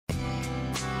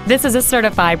This is a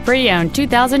certified pre-owned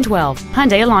 2012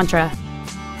 Hyundai Elantra.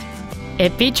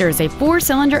 It features a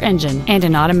 4-cylinder engine and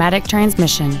an automatic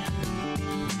transmission.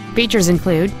 Features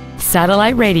include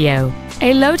satellite radio,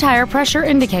 a low tire pressure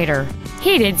indicator,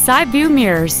 heated side view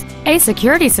mirrors, a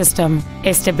security system,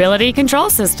 a stability control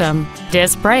system,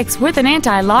 disc brakes with an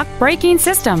anti-lock braking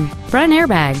system, front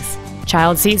airbags,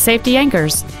 child seat safety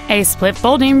anchors, a split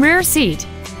folding rear seat,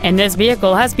 and this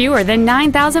vehicle has fewer than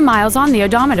 9,000 miles on the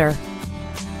odometer.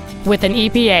 With an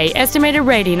EPA estimated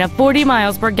rating of 40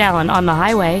 miles per gallon on the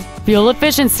highway, fuel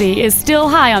efficiency is still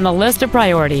high on the list of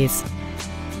priorities.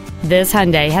 This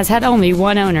Hyundai has had only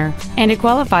one owner, and it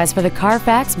qualifies for the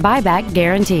Carfax buyback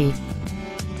guarantee.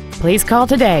 Please call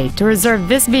today to reserve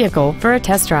this vehicle for a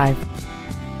test drive.